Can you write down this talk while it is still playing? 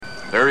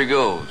There he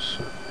goes.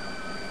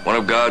 One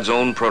of God's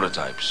own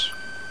prototypes.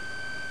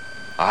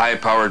 A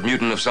high-powered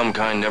mutant of some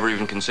kind never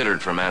even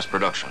considered for mass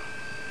production.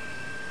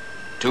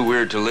 Too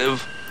weird to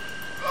live,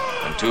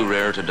 and too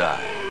rare to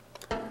die.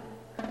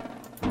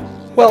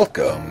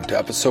 Welcome to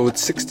episode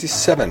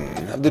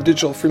 67 of the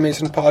Digital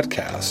Freemason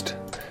Podcast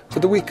for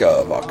the week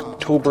of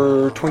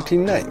October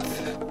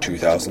 29th,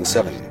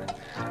 2007.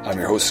 I'm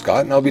your host,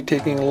 Scott, and I'll be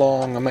taking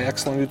along on my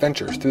excellent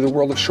adventures through the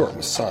world of short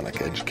Masonic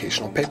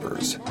educational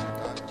papers.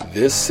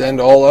 This and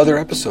all other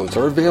episodes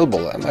are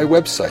available at my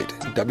website,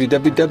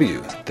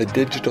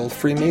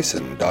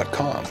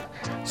 www.thedigitalfreemason.com.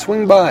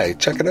 Swing by,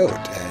 check it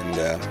out,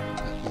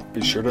 and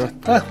be sure to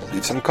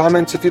leave some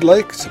comments if you'd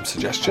like, some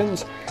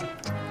suggestions.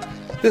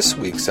 This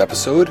week's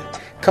episode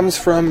comes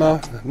from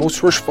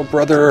most worshipful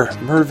brother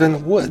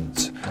Mervyn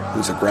Woods,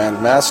 who's a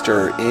Grand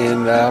Master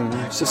in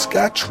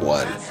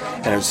Saskatchewan,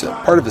 and it was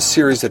part of a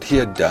series that he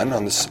had done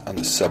on this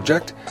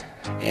subject,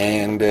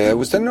 and it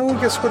was done.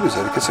 I guess what was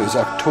it? I guess it was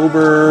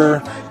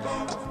October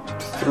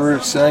through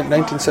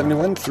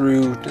 1971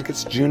 through I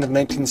guess June of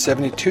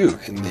 1972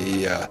 in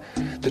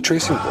the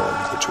Tracing Board,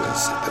 which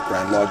was the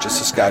Grand Lodge of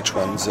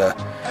Saskatchewan's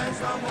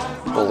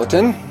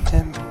bulletin.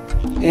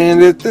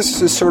 And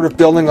this is sort of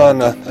building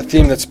on a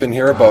theme that's been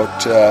here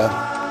about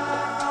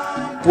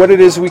what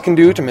it is we can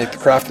do to make the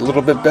craft a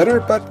little bit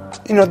better. But,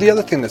 the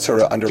other thing that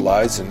sort of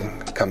underlies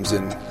and comes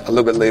in a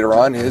little bit later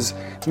on is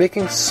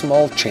making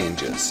small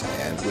changes.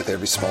 And with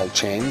every small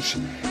change,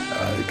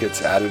 it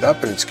gets added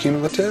up and it's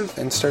cumulative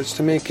and starts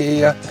to make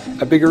a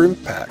bigger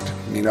impact.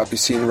 It may not be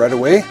seen right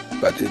away,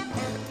 but it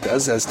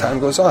does as time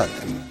goes on.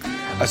 And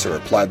I sort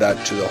of applied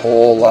that to the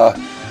whole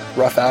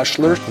rough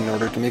ashlar in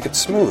order to make it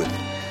smooth.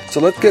 So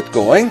let's get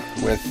going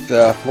with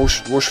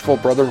most worshipful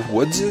brother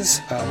Woods'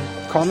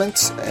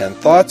 comments and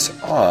thoughts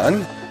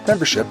on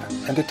membership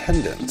and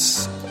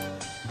attendance.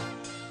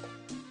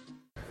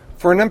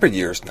 For a number of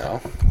years now,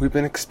 we've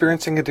been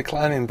experiencing a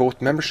decline in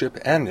both membership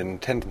and in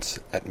attendance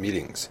at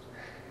meetings.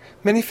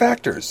 Many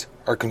factors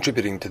are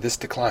contributing to this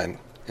decline,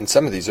 and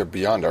some of these are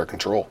beyond our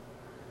control.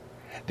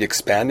 The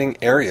expanding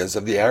areas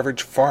of the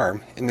average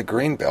farm in the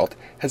grain belt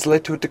has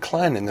led to a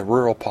decline in the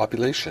rural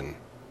population.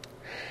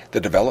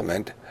 The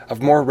development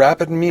of more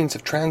rapid means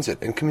of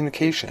transit and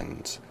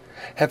communications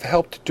have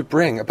helped to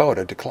bring about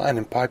a decline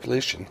in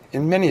population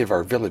in many of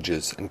our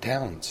villages and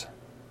towns.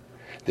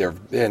 There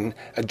have been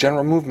a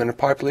general movement of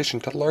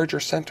population to larger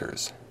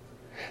centers.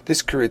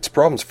 This creates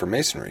problems for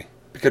Masonry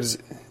because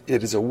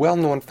it is a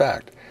well-known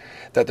fact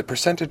that the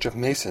percentage of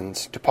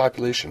Masons to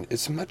population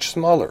is much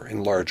smaller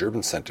in large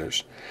urban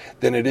centers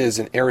than it is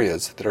in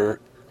areas that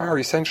are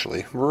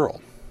essentially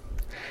rural.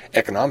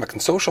 Economic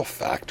and social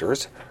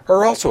factors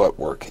are also at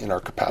work in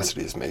our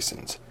capacity as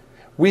Masons.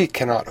 We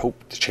cannot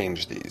hope to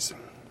change these.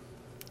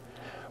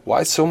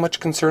 Why so much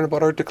concern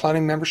about our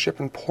declining membership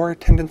and poor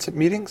attendance at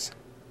meetings?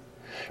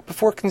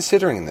 Before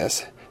considering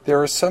this, there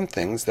are some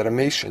things that a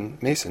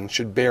Mason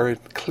should bear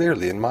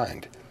clearly in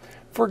mind.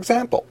 For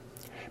example,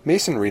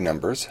 Masonry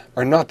numbers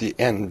are not the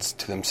ends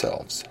to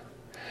themselves.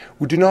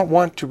 We do not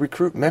want to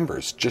recruit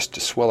members just to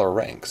swell our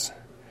ranks.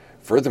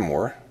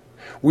 Furthermore,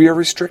 we are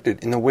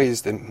restricted in the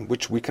ways in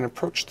which we can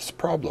approach this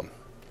problem.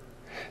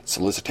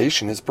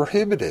 Solicitation is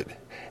prohibited,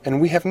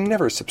 and we have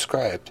never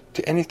subscribed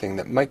to anything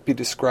that might be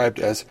described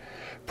as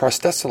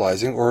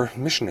proselytizing or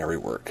missionary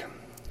work.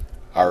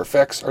 Our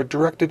effects are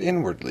directed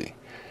inwardly,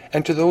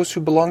 and to those who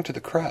belong to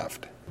the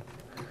craft.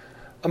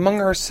 Among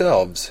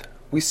ourselves,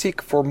 we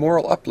seek for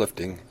moral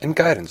uplifting and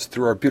guidance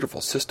through our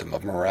beautiful system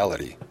of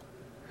morality.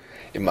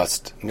 It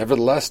must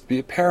nevertheless be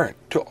apparent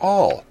to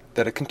all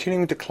that a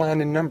continuing decline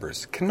in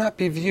numbers cannot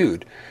be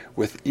viewed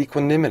with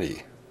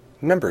equanimity.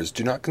 Numbers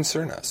do not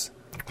concern us.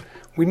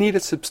 We need a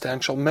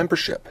substantial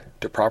membership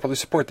to properly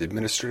support the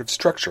administrative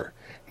structure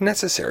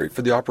necessary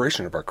for the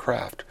operation of our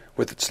craft,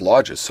 with its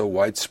lodges so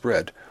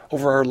widespread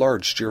over our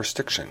large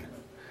jurisdiction.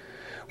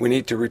 We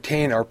need to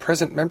retain our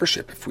present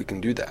membership if we can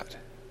do that.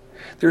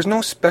 There is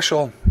no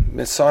special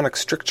Masonic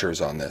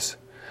strictures on this.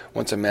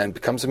 Once a man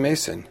becomes a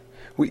Mason,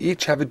 we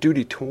each have a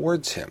duty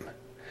towards him.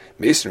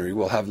 Masonry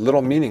will have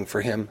little meaning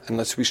for him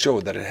unless we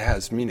show that it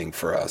has meaning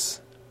for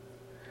us.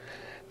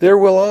 There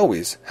will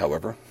always,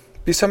 however,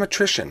 be some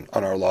attrition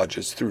on our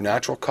lodges through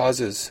natural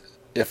causes,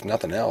 if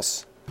nothing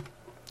else.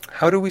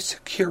 How do we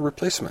secure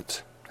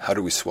replacements? How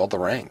do we swell the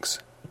ranks?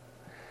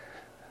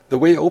 The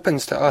way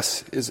opens to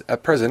us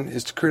at present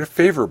is to create a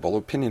favorable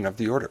opinion of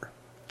the order,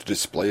 to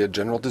display a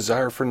general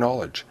desire for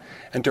knowledge,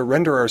 and to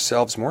render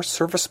ourselves more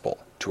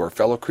serviceable to our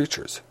fellow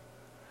creatures.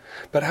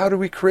 But how do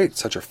we create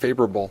such a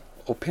favorable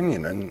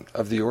opinion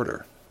of the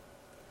order?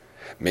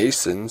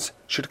 Masons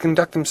should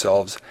conduct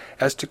themselves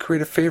as to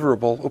create a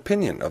favorable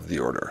opinion of the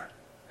order.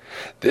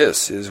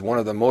 This is one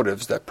of the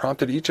motives that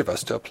prompted each of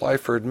us to apply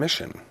for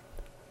admission,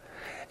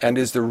 and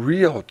is the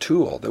real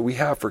tool that we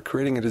have for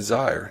creating a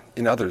desire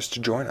in others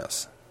to join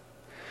us.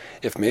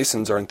 If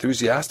Masons are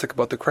enthusiastic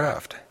about the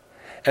craft,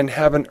 and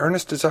have an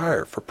earnest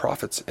desire for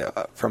profits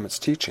from its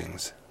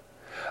teachings,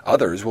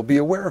 others will be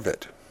aware of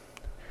it.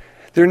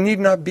 There need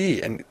not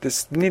be, and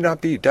this need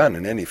not be done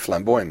in any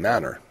flamboyant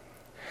manner.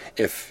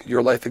 If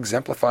your life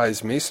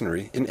exemplifies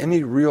Masonry in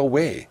any real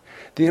way,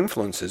 the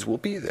influences will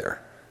be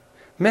there.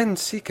 Men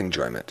seek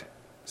enjoyment.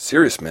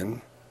 Serious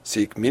men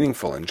seek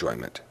meaningful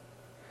enjoyment.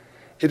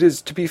 It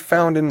is to be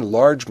found in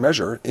large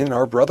measure in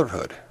our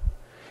brotherhood.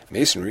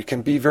 Masonry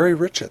can be very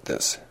rich at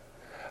this.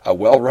 A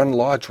well-run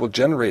lodge will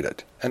generate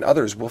it, and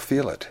others will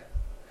feel it.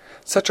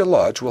 Such a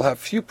lodge will have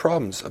few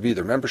problems of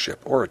either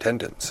membership or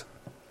attendance.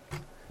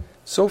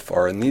 So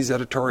far in these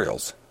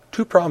editorials,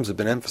 2 problems have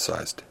been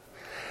emphasized.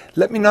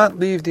 Let me not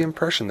leave the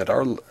impression that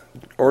our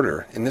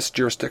order in this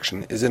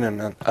jurisdiction is in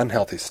an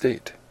unhealthy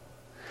state.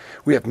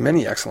 We have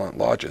many excellent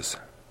lodges.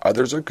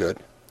 Others are good,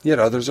 yet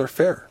others are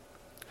fair.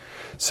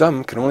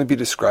 Some can only be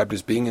described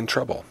as being in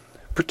trouble,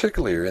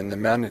 particularly in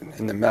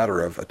the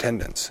matter of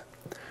attendance.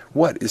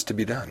 What is to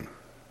be done?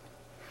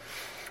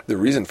 The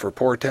reason for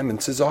poor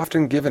attendance is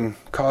often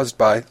caused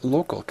by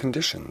local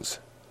conditions.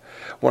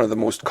 One of the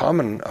most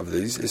common of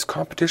these is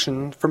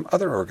competition from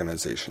other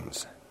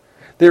organizations.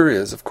 There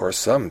is, of course,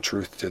 some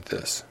truth to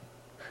this.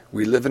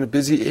 We live in a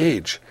busy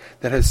age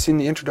that has seen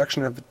the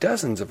introduction of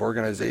dozens of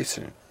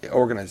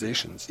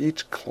organizations,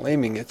 each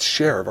claiming its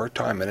share of our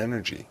time and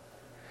energy.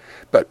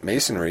 But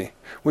Masonry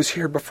was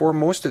here before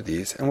most of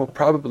these and will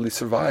probably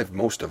survive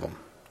most of them.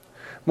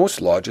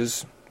 Most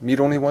lodges meet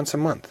only once a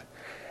month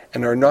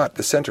and are not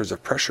the centers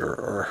of pressure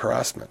or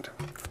harassment.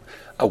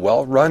 A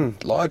well-run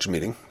lodge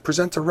meeting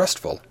presents a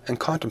restful and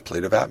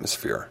contemplative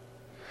atmosphere.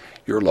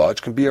 Your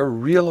lodge can be a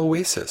real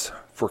oasis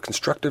for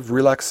constructive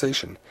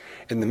relaxation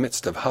in the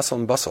midst of hustle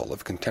and bustle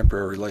of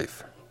contemporary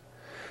life.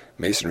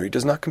 Masonry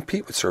does not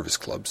compete with service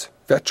clubs,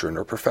 veteran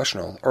or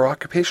professional or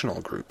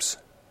occupational groups.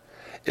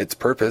 Its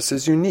purpose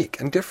is unique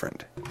and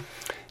different.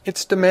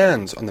 Its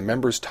demands on the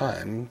members'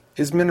 time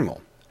is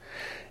minimal.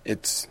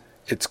 Its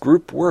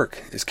group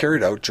work is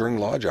carried out during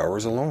lodge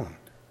hours alone.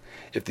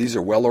 If these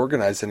are well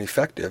organized and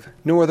effective,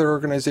 no other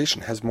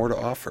organization has more to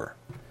offer.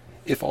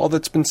 If all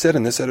that's been said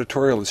in this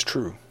editorial is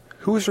true,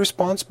 who is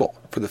responsible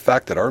for the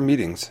fact that our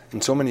meetings,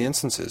 in so many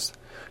instances,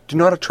 do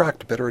not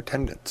attract better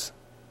attendance?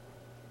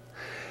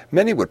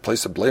 Many would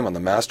place the blame on the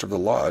master of the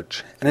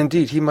lodge, and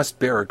indeed he must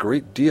bear a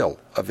great deal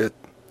of it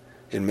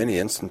in many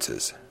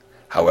instances.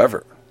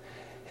 However,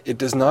 I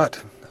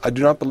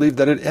do not believe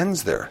that it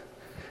ends there.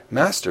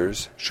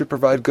 Masters should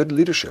provide good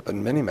leadership,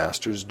 and many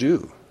masters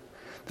do.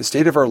 The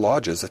state of our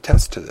lodges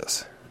attests to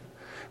this.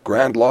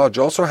 Grand Lodge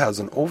also has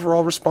an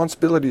overall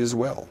responsibility as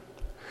well.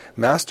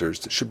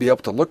 Masters should be able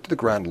to look to the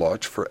Grand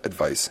Lodge for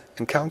advice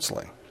and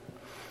counseling.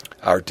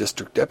 Our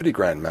district deputy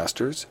Grand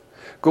Masters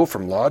go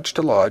from lodge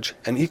to lodge,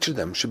 and each of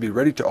them should be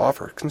ready to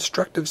offer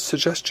constructive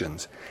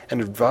suggestions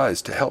and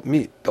advise to help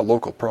meet the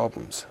local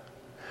problems.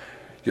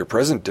 Your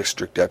present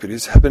district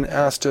deputies have been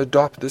asked to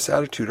adopt this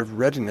attitude of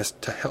readiness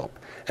to help,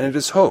 and it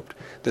is hoped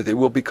that they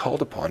will be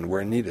called upon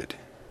where needed.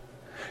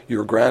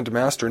 Your Grand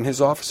Master and his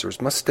officers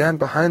must stand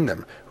behind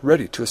them,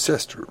 ready to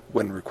assist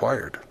when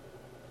required.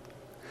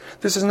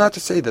 This is not to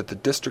say that the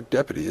district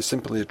deputy is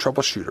simply a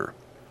troubleshooter.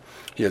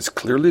 He has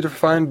clearly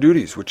defined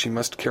duties which he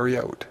must carry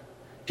out.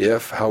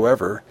 If,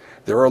 however,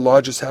 there are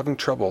lodges having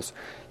troubles,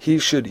 he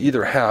should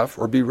either have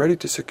or be ready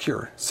to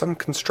secure some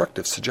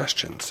constructive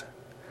suggestions.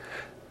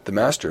 The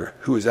master,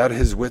 who is at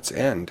his wit's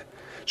end,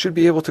 should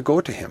be able to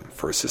go to him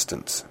for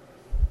assistance.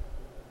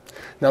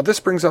 Now this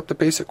brings up the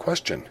basic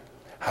question: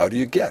 how do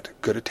you get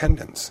good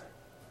attendance?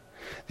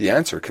 The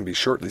answer can be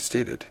shortly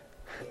stated.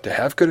 To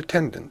have good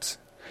attendance,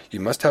 you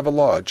must have a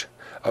lodge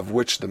of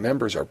which the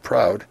members are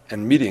proud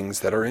and meetings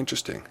that are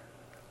interesting.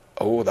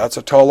 Oh, that's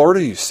a tall order,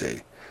 you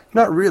say.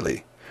 Not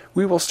really.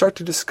 We will start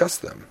to discuss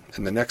them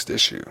in the next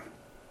issue.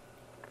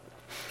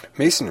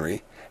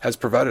 Masonry has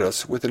provided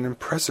us with an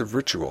impressive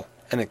ritual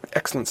and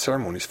excellent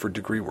ceremonies for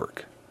degree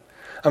work.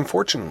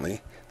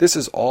 Unfortunately, this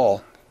is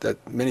all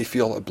that many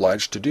feel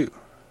obliged to do.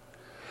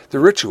 The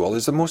ritual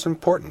is the most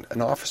important,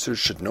 and officers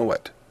should know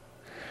it.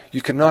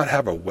 You cannot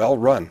have a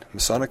well-run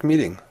Masonic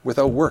meeting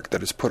without work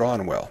that is put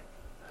on well.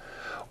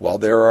 While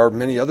there are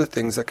many other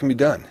things that can be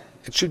done,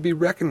 it should be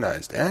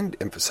recognized and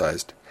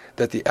emphasized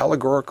that the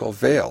allegorical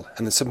veil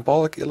and the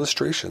symbolic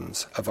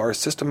illustrations of our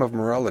system of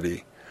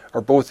morality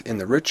are both in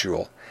the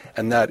ritual,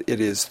 and that it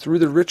is through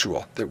the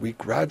ritual that we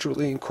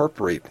gradually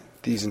incorporate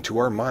these into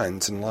our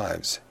minds and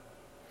lives.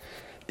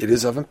 It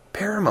is of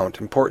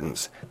paramount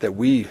importance that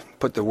we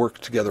put the work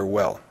together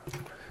well.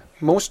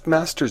 Most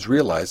masters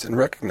realize and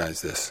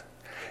recognize this,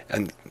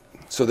 and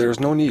so there is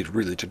no need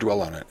really to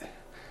dwell on it.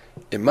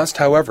 It must,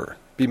 however,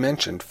 be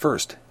mentioned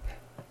first,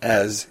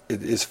 as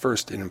it is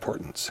first in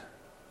importance.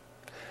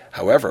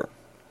 However,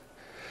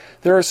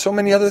 there are so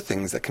many other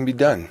things that can be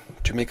done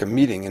to make a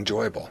meeting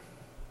enjoyable.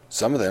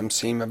 Some of them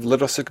seem of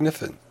little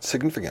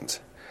significance,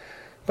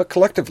 but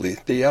collectively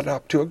they add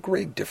up to a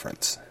great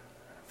difference.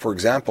 For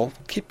example,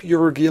 keep your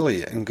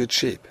regalia in good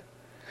shape.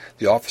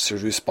 The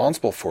officers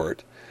responsible for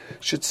it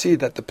should see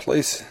that the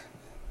place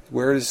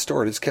where it is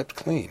stored is kept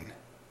clean.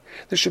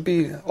 There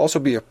should also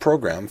be a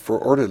program for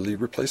orderly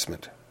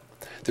replacement.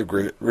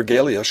 The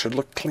regalia should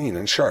look clean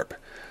and sharp,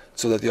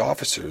 so that the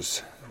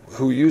officers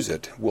who use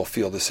it will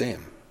feel the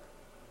same.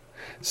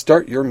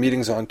 Start your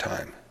meetings on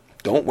time.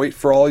 Don't wait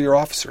for all your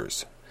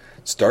officers.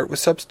 Start with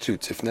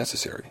substitutes if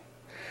necessary.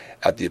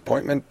 At the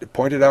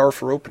appointed hour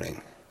for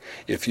opening,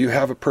 if you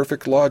have a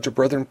perfect lodge of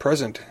brethren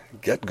present,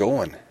 get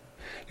going.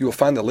 You will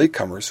find the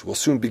latecomers will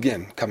soon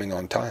begin coming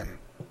on time.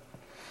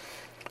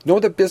 Know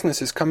that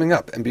business is coming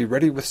up and be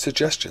ready with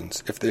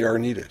suggestions if they are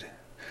needed.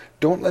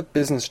 Don't let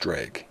business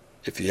drag.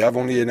 If you have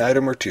only an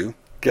item or two,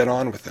 get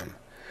on with them.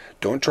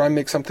 Don't try and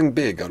make something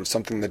big out of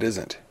something that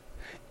isn't.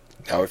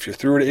 Now, if you're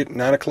through at 8,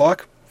 9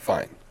 o'clock,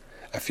 fine.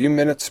 A few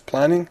minutes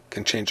planning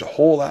can change the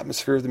whole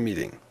atmosphere of the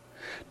meeting.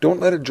 Don't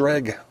let it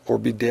drag or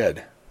be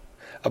dead.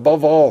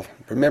 Above all,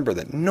 remember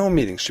that no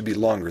meeting should be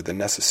longer than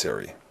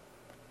necessary.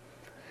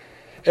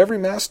 Every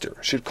master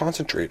should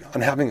concentrate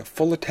on having a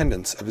full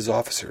attendance of his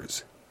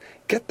officers.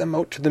 Get them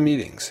out to the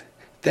meetings.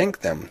 Thank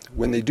them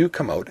when they do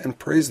come out and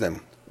praise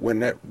them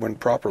when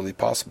properly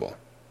possible.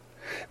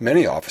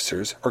 Many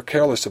officers are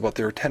careless about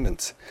their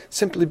attendance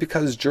simply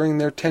because during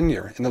their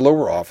tenure in the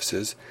lower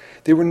offices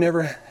they were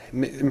never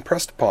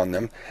impressed upon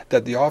them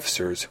that the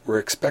officers were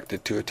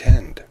expected to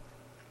attend.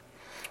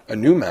 A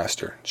new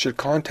master should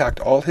contact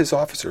all his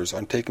officers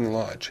on taking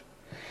lodge.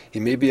 He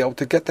may be able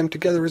to get them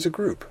together as a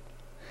group.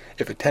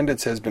 If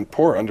attendance has been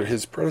poor under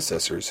his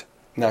predecessors,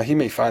 now he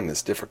may find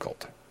this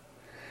difficult.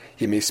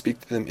 He may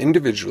speak to them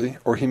individually,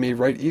 or he may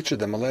write each of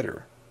them a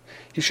letter.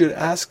 He should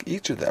ask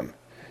each of them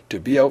to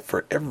be out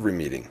for every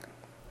meeting.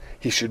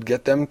 He should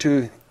get them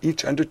to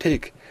each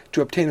undertake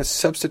to obtain a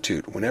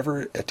substitute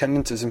whenever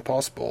attendance is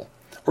impossible,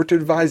 or to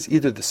advise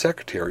either the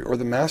secretary or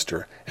the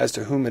master as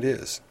to whom it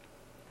is.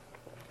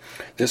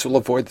 This will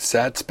avoid the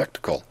sad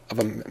spectacle of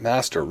a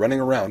master running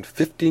around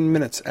 15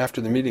 minutes after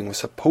the meeting was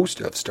supposed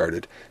to have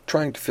started,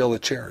 trying to fill the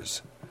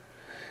chairs.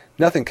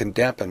 Nothing can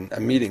dampen a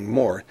meeting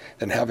more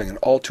than having it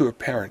all too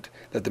apparent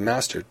that the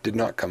master did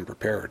not come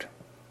prepared.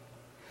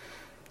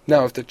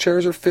 Now, if the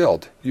chairs are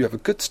filled, you have a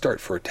good start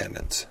for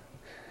attendance.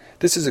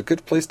 This is a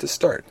good place to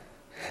start,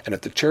 and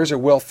if the chairs are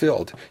well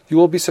filled, you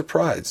will be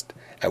surprised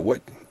at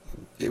what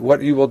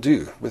you will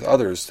do with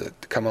others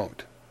that come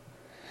out.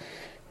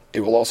 It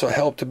will also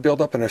help to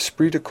build up an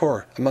esprit de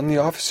corps among the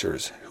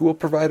officers, who will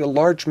provide a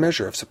large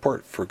measure of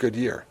support for a good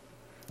year.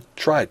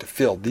 Try to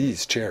fill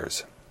these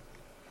chairs.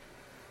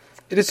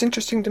 It is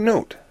interesting to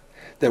note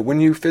that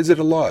when you visit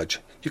a lodge,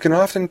 you can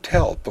often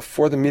tell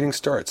before the meeting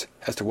starts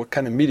as to what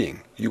kind of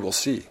meeting you will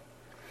see.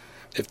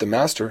 If the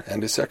master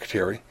and his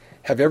secretary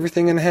have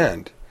everything in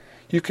hand,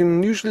 you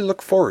can usually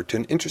look forward to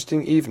an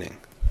interesting evening.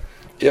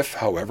 If,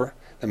 however,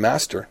 the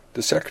master,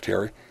 the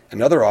secretary,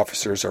 and other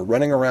officers are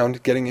running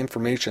around getting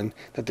information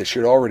that they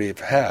should already have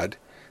had,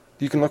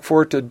 you can look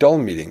forward to a dull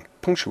meeting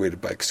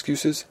punctuated by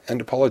excuses and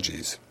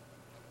apologies.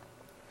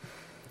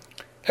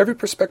 Every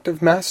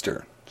prospective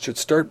master should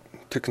start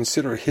to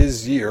consider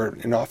his year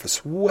in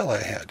office well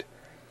ahead,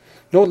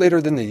 no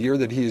later than the year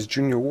that he is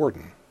junior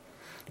warden.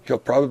 He'll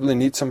probably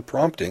need some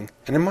prompting,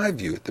 and in my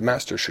view, the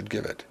master should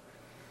give it.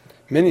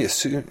 Many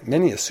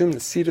assume the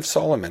seat of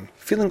Solomon,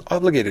 feeling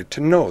obligated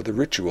to know the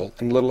ritual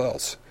and little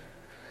else.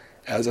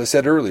 As I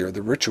said earlier,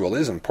 the ritual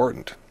is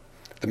important.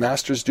 The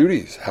master's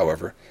duties,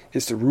 however,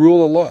 is to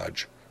rule a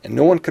lodge, and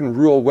no one can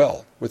rule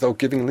well without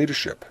giving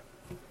leadership.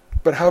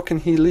 But how can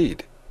he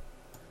lead?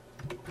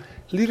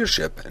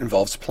 Leadership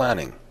involves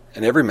planning,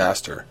 and every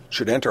master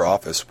should enter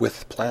office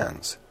with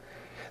plans.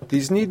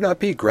 These need not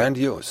be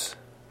grandiose.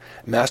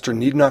 A master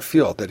need not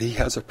feel that he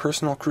has a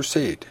personal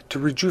crusade to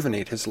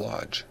rejuvenate his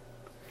lodge.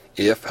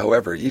 If,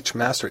 however, each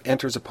master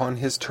enters upon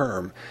his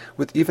term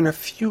with even a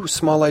few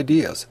small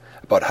ideas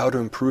about how to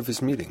improve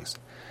his meetings,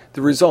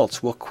 the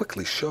results will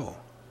quickly show.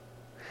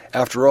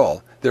 After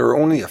all, there are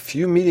only a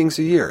few meetings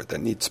a year that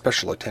need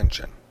special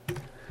attention.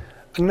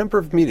 A number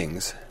of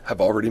meetings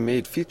have already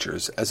made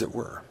features, as it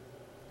were.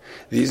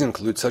 These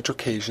include such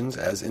occasions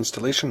as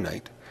installation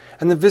night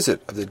and the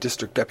visit of the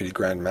district deputy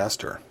grand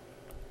master.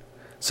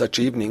 Such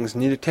evenings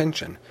need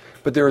attention,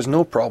 but there is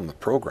no problem with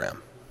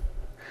program.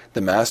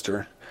 The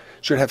master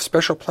should have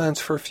special plans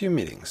for a few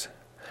meetings,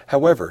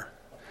 however,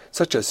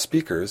 such as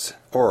speakers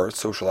or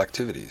social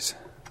activities.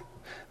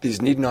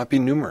 These need not be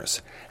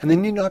numerous, and they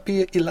need not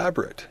be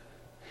elaborate.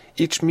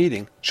 Each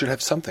meeting should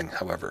have something,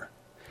 however.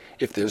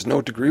 If there is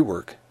no degree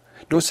work,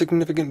 no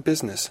significant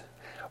business,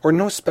 or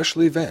no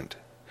special event,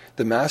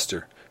 the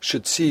master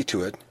should see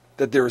to it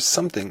that there is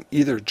something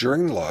either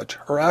during the lodge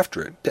or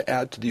after it to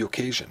add to the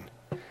occasion.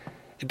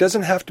 It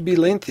doesn't have to be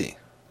lengthy,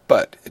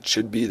 but it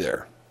should be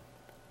there.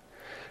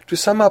 To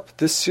sum up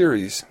this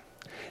series,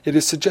 it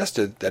is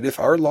suggested that if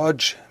our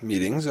lodge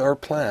meetings are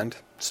planned,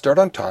 start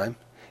on time,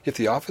 if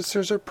the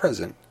officers are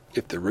present,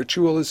 if the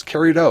ritual is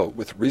carried out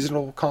with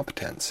reasonable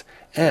competence,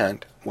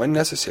 and, when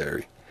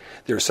necessary,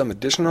 there is some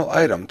additional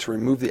item to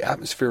remove the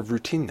atmosphere of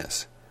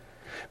routineness,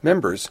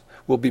 members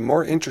will be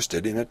more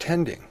interested in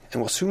attending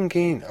and will soon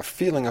gain a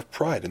feeling of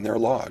pride in their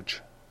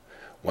lodge.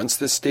 Once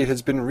this state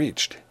has been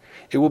reached,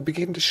 it will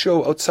begin to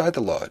show outside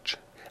the lodge,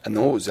 and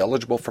those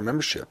eligible for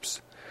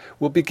memberships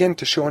will begin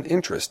to show an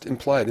interest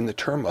implied in the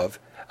term of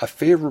a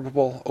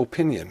favorable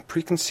opinion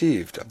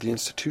preconceived of the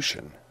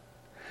institution.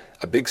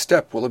 A big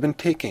step will have been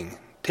taken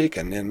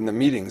taken in the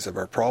meetings of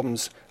our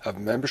problems of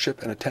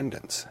membership and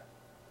attendance.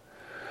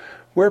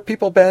 Where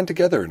people band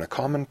together in a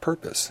common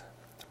purpose,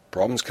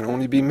 problems can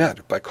only be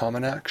met by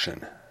common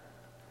action.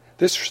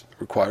 This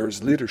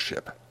requires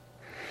leadership.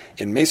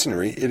 In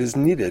Masonry, it is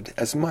needed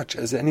as much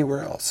as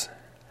anywhere else.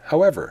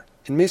 However,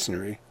 in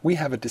Masonry, we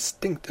have a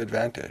distinct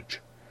advantage.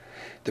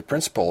 The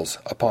principles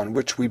upon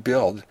which we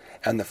build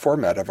and the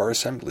format of our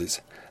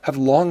assemblies have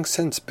long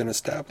since been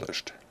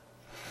established.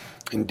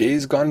 In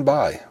days gone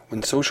by,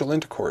 when social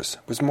intercourse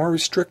was more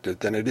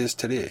restricted than it is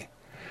today,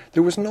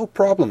 there was no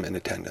problem in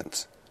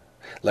attendance.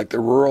 Like the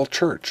rural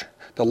church,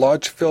 the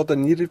lodge filled a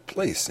needed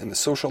place in the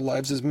social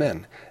lives of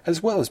men,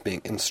 as well as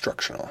being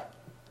instructional.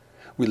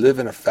 We live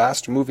in a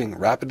fast-moving,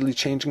 rapidly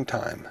changing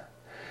time.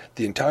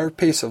 The entire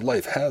pace of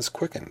life has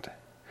quickened.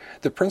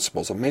 The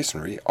principles of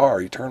Masonry are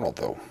eternal,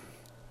 though.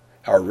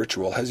 Our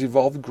ritual has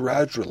evolved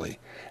gradually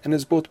and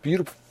is both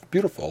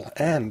beautiful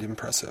and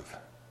impressive.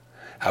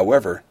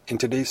 However, in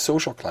today's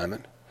social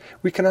climate,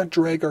 we cannot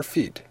drag our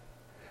feet.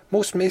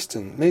 Most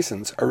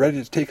Masons are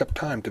ready to take up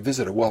time to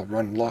visit a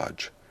well-run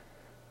lodge,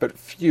 but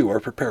few are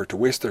prepared to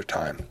waste their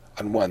time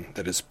on one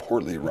that is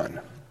poorly run.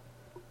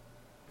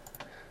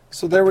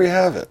 So there we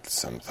have it.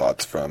 Some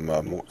thoughts from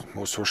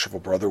Most Sociable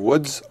Brother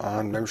Woods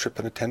on membership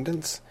and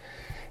attendance.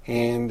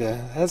 And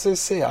as I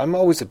say, I'm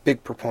always a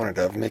big proponent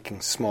of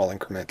making small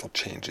incremental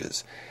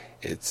changes.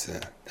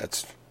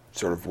 That's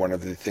sort of one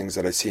of the things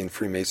that I see in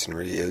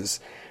Freemasonry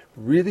is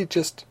really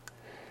just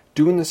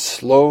doing the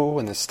slow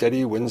and the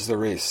steady wins the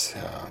race.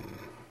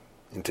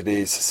 In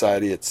today's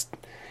society,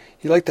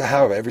 you like to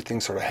have everything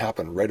sort of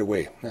happen right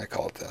away. I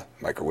call it the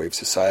microwave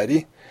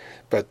society.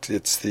 But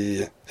it's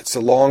the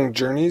long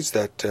journeys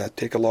that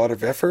take a lot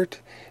of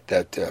effort,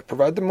 that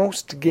provide the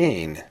most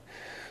gain.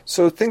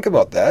 So think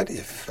about that.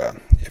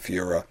 If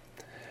you're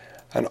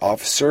an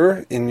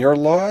officer in your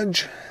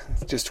lodge,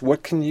 just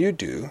what can you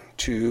do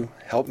to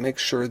help make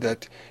sure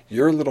that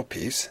your little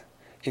piece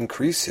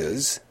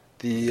increases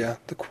the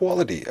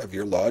quality of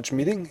your lodge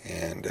meeting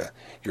and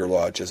your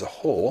lodge as a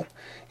whole?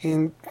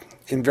 And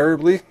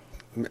invariably,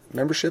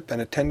 membership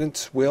and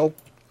attendance will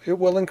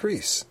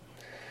increase.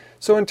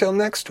 So until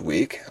next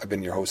week, I've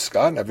been your host,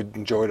 Scott, and I've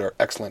enjoyed our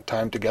excellent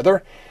time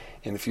together.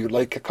 And if you'd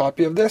like a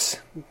copy of this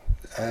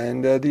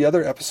and the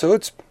other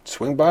episodes,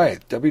 swing by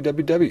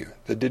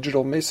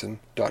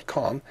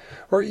www.thedigitalmason.com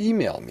or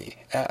email me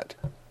at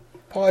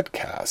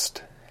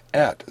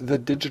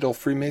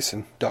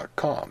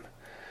podcast@thedigitalfreemason.com.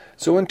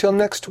 So until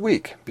next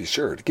week, be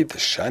sure to keep the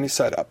shiny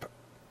side up.